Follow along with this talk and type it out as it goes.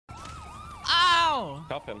Ow!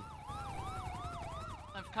 Cuff him.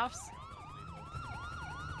 Cuffs.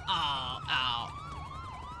 Oh, ow.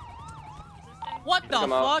 What the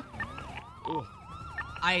fuck? Ooh.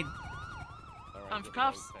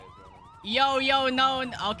 Cuffs. Yo, no.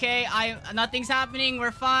 Okay, nothing's happening.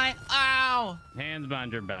 We're fine. Ow! Hands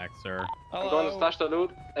behind your back, sir. I'm going to stash the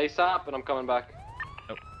loot ASAP, and I'm coming back.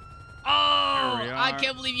 Oh. Oh! I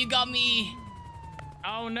can't believe you got me.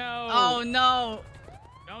 Oh no. Oh no.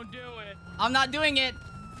 Don't do it. I'm not doing it.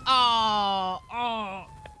 Oh.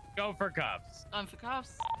 Go for cuffs. For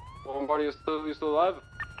cuffs. One body, you still alive?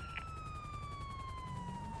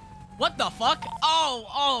 What the fuck?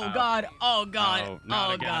 Oh god. Oh god. Oh,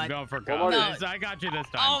 not again. I'm going for cuffs. No. I got you this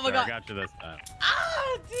time. Oh my sir. god. I got you this time.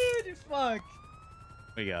 Ah, dude, fuck.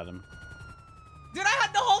 We got him. Dude, I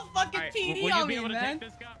had the whole fucking Right, PD will on you be me, able to man. take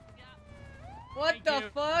this guy? What Thank the you.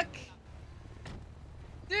 fuck?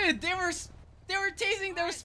 Dude, they were tasing, they were